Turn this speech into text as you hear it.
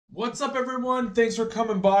What's up, everyone? Thanks for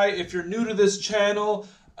coming by. If you're new to this channel,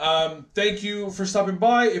 thank you for stopping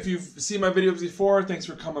by. If you've seen my videos before, thanks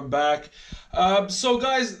for coming back. So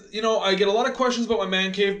guys, I get a lot of questions about my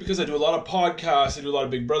man cave because I do a lot of podcasts. I do a lot of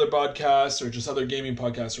Big Brother podcasts or just other gaming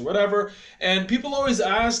podcasts or whatever. And people always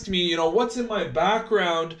ask me, what's in my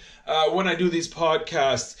background when I do these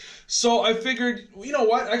podcasts. So I figured, you know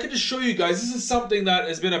what, I could just show you guys. This is something that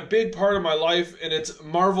has been a big part of my life, and it's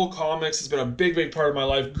Marvel Comics. Has been a big part of my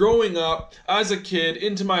life. Growing up as a kid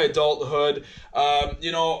into my adulthood,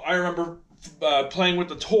 I remember playing with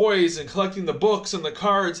the toys and collecting the books and the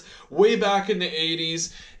cards way back in the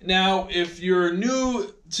 80s. Now, if you're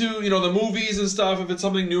new to, the movies and stuff, if it's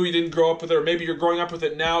something new you didn't grow up with, or maybe you're growing up with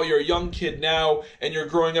it now, you're a young kid now, and you're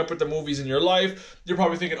growing up with the movies in your life, you're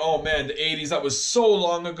probably thinking, oh man, the 80s, that was so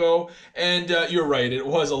long ago. And you're right, it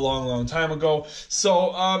was a long time ago.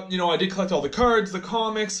 So, I did collect all the cards, the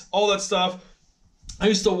comics, all that stuff. I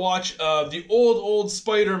used to watch the old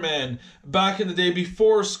Spider-Man back in the day,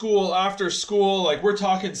 before school, after school. Like, we're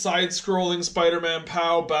talking side-scrolling Spider-Man,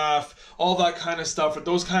 pow, baff, all that kind of stuff with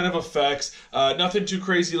those kind of effects. Nothing too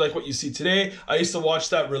crazy like what you see today. I used to watch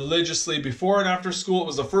that religiously before and after school. It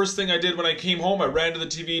was the first thing I did when I came home. I ran to the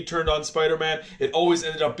TV, turned on Spider-Man. It always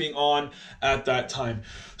ended up being on at that time.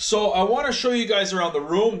 So I want to show you guys around the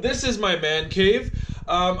room. This is my man cave.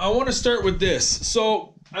 I want to start with this.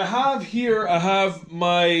 So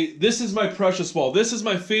this is my precious wall. This is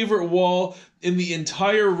my favorite wall in the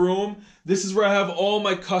entire room. This is where I have all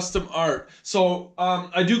my custom art. So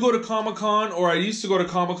I do go to Comic-Con, or I used to go to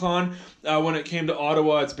Comic-Con when it came to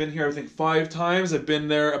Ottawa. It's been here, I think, 5 times. I've been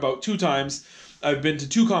there about 2 times. I've been to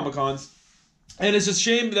 2 Comic-Cons. And it's a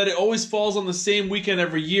shame that it always falls on the same weekend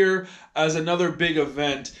every year as another big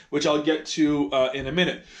event, which I'll get to in a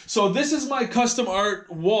minute. So this is my custom art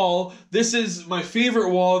wall. This is my favorite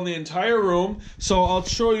wall in the entire room. So I'll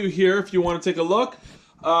show you here if you want to take a look.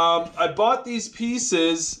 I bought these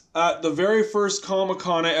pieces at the very first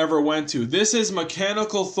Comic-Con I ever went to. This is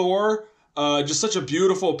Mechanical Thor, just such a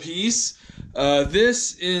beautiful piece.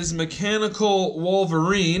 This is Mechanical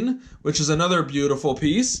Wolverine, which is another beautiful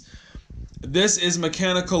piece. This is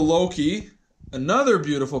Mechanical Loki, another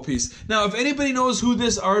beautiful piece. Now, if anybody knows who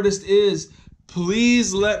this artist is,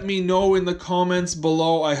 please let me know in the comments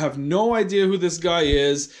below. I have no idea who this guy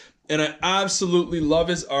is, and I absolutely love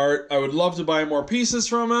his art. I would love to buy more pieces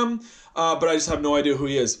from him, but I just have no idea who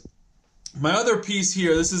he is. My other piece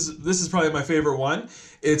here, this is probably my favorite one.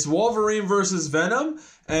 It's Wolverine versus Venom,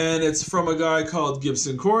 and it's from a guy called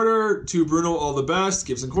Gibson Quarter. To Bruno, all the best,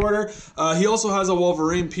 Gibson Quarter. He also has a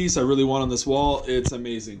Wolverine piece I really want on this wall. It's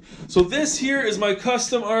amazing. So this here is my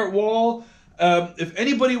custom art wall. If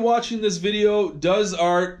anybody watching this video does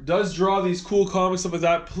art, does draw these cool comics, stuff like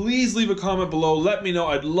that, please leave a comment below. Let me know.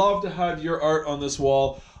 I'd love to have your art on this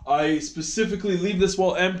wall. I specifically leave this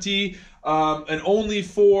wall empty and only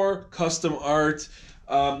for custom art.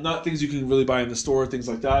 Not things you can really buy in the store, things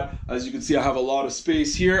like that. As you can see, I have a lot of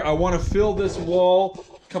space here. I want to fill this wall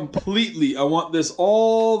completely. I want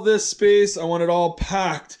all this space, I want it all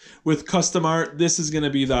packed with custom art. This is going to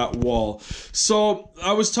be that wall. So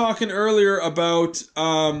I was talking earlier about,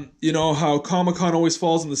 how Comic-Con always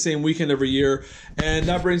falls on the same weekend every year. And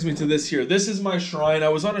that brings me to this here. This is my shrine. I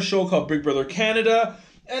was on a show called Big Brother Canada.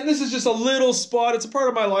 And this is just a little spot. It's a part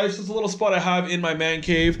of my life. So it's a little spot I have in my man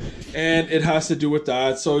cave, and it has to do with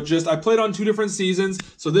that. So I played on 2 different seasons.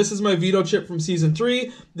 So this is my veto chip from season 3.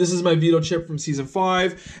 This is my veto chip from season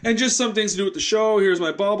 5. And just some things to do with the show. Here's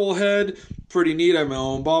my bobblehead. Pretty neat. I have my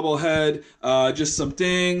own bobblehead. Just some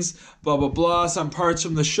things. Blah, blah, blah. Some parts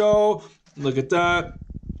from the show. Look at that.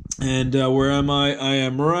 And where am I? I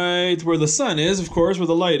am right where the sun is, of course, where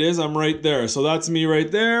the light is. I'm right there. So that's me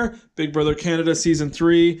right there. Big Brother Canada Season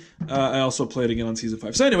 3. I also played again on Season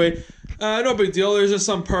 5. So anyway, no big deal. There's just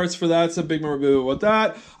some parts for that. Some big memorabilia about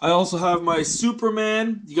that. I also have my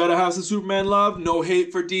Superman. You got to have some Superman love. No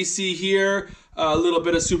hate for DC here. A little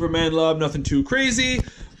bit of Superman love. Nothing too crazy.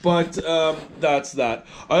 But that's that.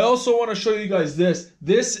 I also want to show you guys this.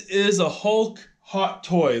 This is a Hulk hot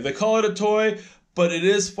toy. They call it a toy, but it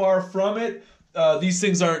is far from it. These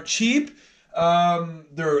things aren't cheap.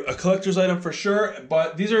 They're a collector's item for sure,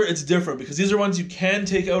 but it's different because these are ones you can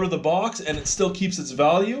take out of the box and it still keeps its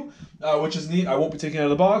value, which is neat. I won't be taking it out of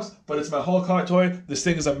the box, but it's my Hulk hot toy. This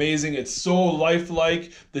thing is amazing. It's so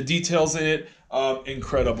lifelike. The details in it,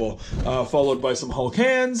 incredible. Followed by some Hulk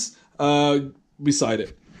hands beside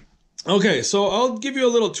it. Okay, so I'll give you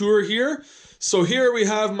a little tour here. So here we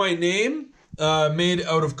have my name. Made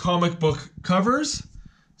out of comic book covers.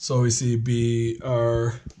 So we see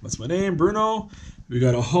that's my name, Bruno. We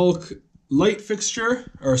got a Hulk light fixture,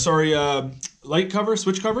 or sorry, light cover,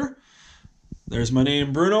 switch cover. There's my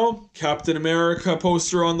name, Bruno. Captain America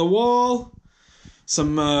poster on the wall.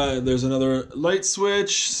 Some there's another light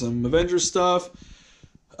switch, some Avengers stuff.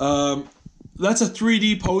 That's a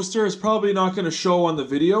 3D poster. It's probably not going to show on the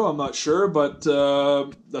video, I'm not sure, but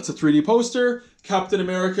that's a 3D poster. Captain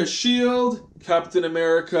America shield, Captain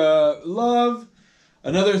America love,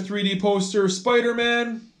 another 3D poster,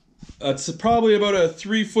 Spider-Man. That's probably about a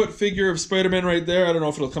 3-foot figure of Spider-Man right there. I don't know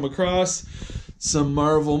if it'll come across. Some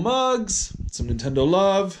Marvel mugs, some Nintendo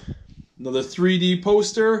love, another 3D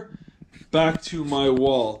poster. Back to my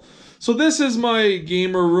wall. So this is my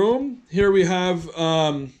gamer room. Here we have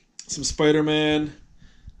some Spider-Man,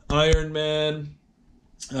 Iron Man,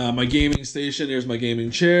 my gaming station. Here's my gaming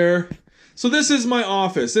chair. So this is my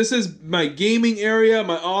office. This is my gaming area,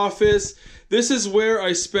 my office. This is where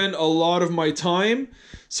I spend a lot of my time.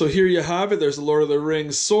 So here you have it. There's a Lord of the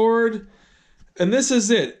Rings sword. And this is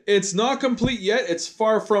it. It's not complete yet. It's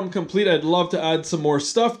far from complete. I'd love to add some more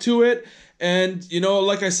stuff to it. And, you know,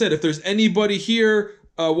 like I said, if there's anybody here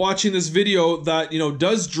watching this video that, you know,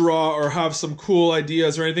 does draw or have some cool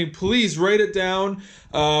ideas or anything, please write it down.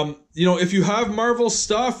 You know, if you have Marvel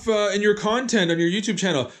stuff in your content on your YouTube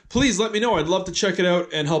channel, please let me know. I'd love to check it out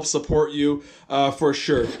and help support you for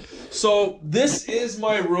sure. So this is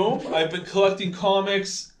my room. I've been collecting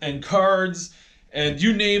comics and cards and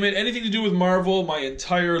you name it, anything to do with Marvel my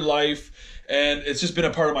entire life. And it's just been a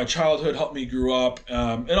part of my childhood, helped me grow up,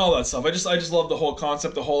 and all that stuff. I just love the whole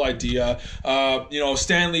concept, the whole idea. You know,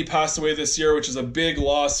 Stan Lee passed away this year, which is a big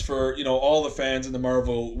loss for, you know, all the fans in the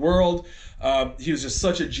Marvel world. He was just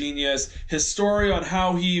such a genius. His story on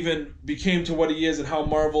how he even became to what he is and how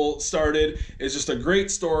Marvel started is just a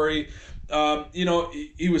great story. You know,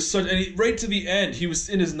 he was such, and right to the end, he was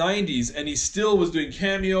in his 90s and he still was doing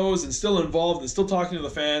cameos and still involved and still talking to the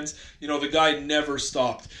fans. You know, the guy never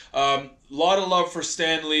stopped. Lot of love for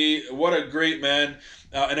Stan Lee. What a great man,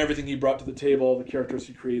 and everything he brought to the table, the characters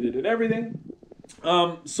he created and everything.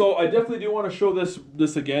 So I definitely do want to show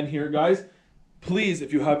this again here, guys. Please,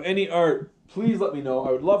 if you have any art, please let me know.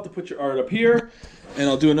 I would love to put your art up here, and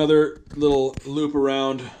I'll do another little loop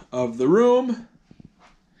around of the room.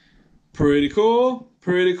 Pretty cool,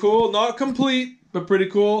 pretty cool. Not complete, but pretty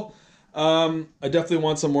cool. I definitely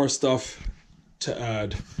want some more stuff to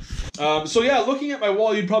add. So yeah, looking at my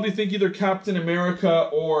wall, you'd probably think either Captain America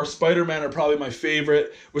or Spider-Man are probably my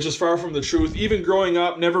favorite, which is far from the truth. Even growing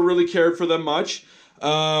up, never really cared for them much.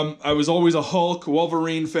 I was always a Hulk,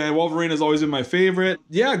 Wolverine fan. Wolverine has always been my favorite.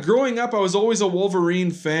 Yeah, growing up, I was always a Wolverine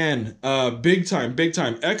fan. Big time, big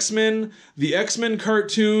time. X-Men, the X-Men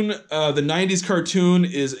cartoon, the 90s cartoon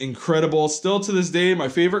is incredible. Still to this day, my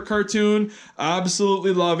favorite cartoon.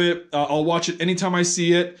 Absolutely love it. I'll watch it anytime I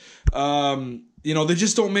see it. You know, they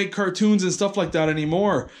just don't make cartoons and stuff like that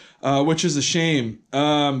anymore, which is a shame.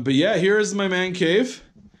 But yeah, here is my man cave.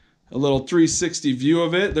 A little 360 view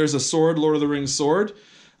of it. There's a sword, Lord of the Rings sword.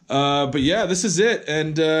 But yeah, this is it.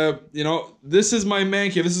 And, you know, this is my man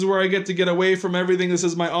cave. This is where I get to get away from everything. This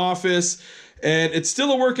is my office. And it's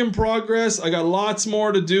still a work in progress. I got lots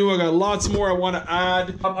more to do. I got lots more I want to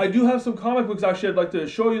add. I do have some comic books, actually, I'd like to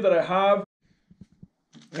show you that I have.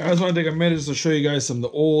 I just want to take a minute just to show you guys some of the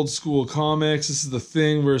old school comics. This is the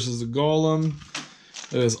Thing versus the Golem.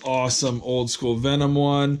 It is awesome old school Venom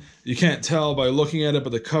one. You can't tell by looking at it,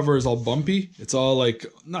 but the cover is all bumpy. It's all like,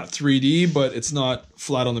 not 3D, but it's not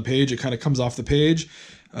flat on the page. It kind of comes off the page.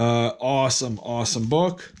 Awesome, awesome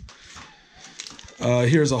book.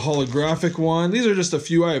 Here's a holographic one. These are just a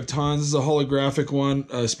few. I have tons. This is a holographic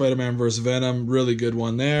one. Spider-Man vs. Venom. Really good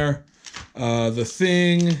one there. The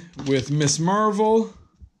Thing with Miss Marvel.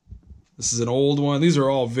 This is an old one. These are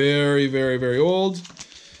all very, very, very old.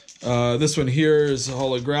 This one here is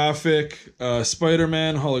holographic.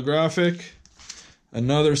 Spider-Man holographic.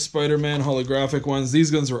 Another Spider-Man holographic ones.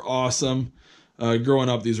 These guns were awesome. Growing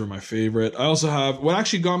up, these were my favorite. I also have, what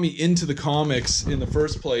actually got me into the comics in the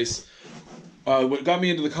first place,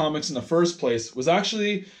 was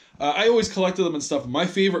actually, I always collected them and stuff. My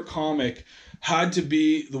favorite comic had to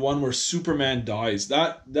be the one where Superman dies.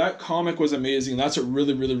 That comic was amazing. That's what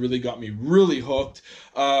really got me really hooked.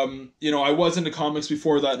 You know, I was into comics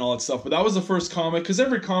before that and all that stuff, but that was the first comic, because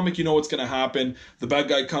every comic, you know what's going to happen. The bad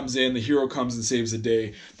guy comes in, the hero comes and saves the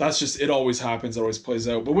day. That's just, it always happens, it always plays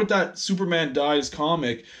out. But with that Superman dies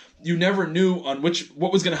comic, you never knew on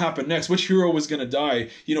what was going to happen next, which hero was going to die.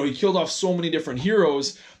 You know, he killed off so many different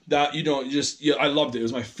heroes that, you know, I loved it. It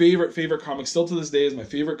was my favorite comic. Still to this day is my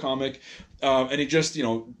favorite comic. And he just, you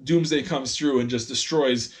know, Doomsday comes through and just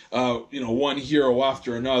destroys, you know, one hero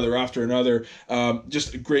after another.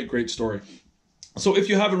 Just a great story. So if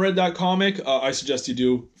you haven't read that comic, I suggest you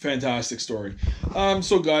do. Fantastic story.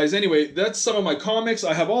 So guys, anyway, that's some of my comics.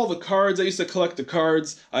 I have all the cards. I used to collect the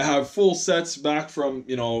cards. I have full sets back from,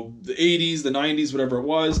 you know, the 80s, the 90s, whatever it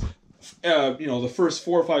was. You know, the first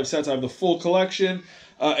 4 or 5 sets. I have the full collection.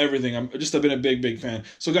 Everything. I've been a big fan.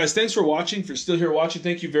 So guys, thanks for watching. If you're still here watching,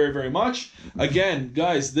 thank you very much. Again,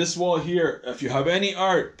 guys, this wall here, if you have any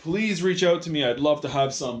art, please reach out to me. I'd love to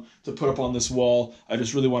have some to put up on this wall. I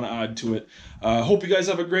just really want to add to it. Hope you guys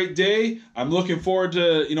have a great day. I'm looking forward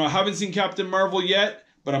to, you know, I haven't seen Captain Marvel yet,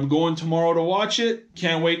 but I'm going tomorrow to watch it.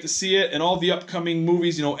 Can't wait to see it. And all the upcoming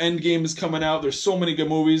movies, you know, Endgame is coming out. There's so many good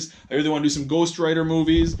movies. I really want to do some Ghost Rider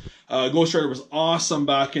movies. Ghost Rider was awesome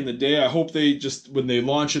back in the day. I hope they just, when they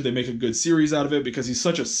launch it, they make a good series out of it because he's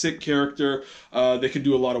such a sick character. They can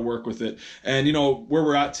do a lot of work with it. And, you know, where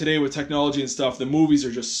we're at today with technology and stuff, the movies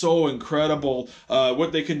are just so incredible.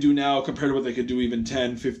 What they can do now compared to what they could do even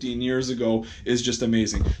 10, 15 years ago is just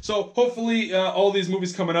amazing. So hopefully all these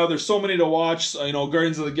movies coming out, there's so many to watch. You know,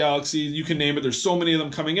 Guardians of the Galaxy, you can name it. There's so many of them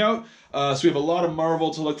coming out. So we have a lot of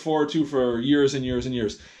Marvel to look forward to for years and years and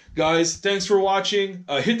years. Guys, thanks for watching.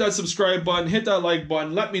 Hit that subscribe button, hit that like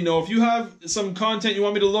button. Let me know if you have some content you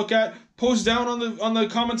want me to look at. Post down on the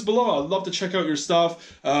comments below. I'd love to check out your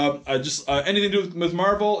stuff. Anything to do with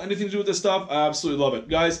Marvel, anything to do with this stuff, I absolutely love it.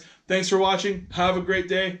 Guys, thanks for watching. Have a great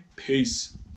day. Peace.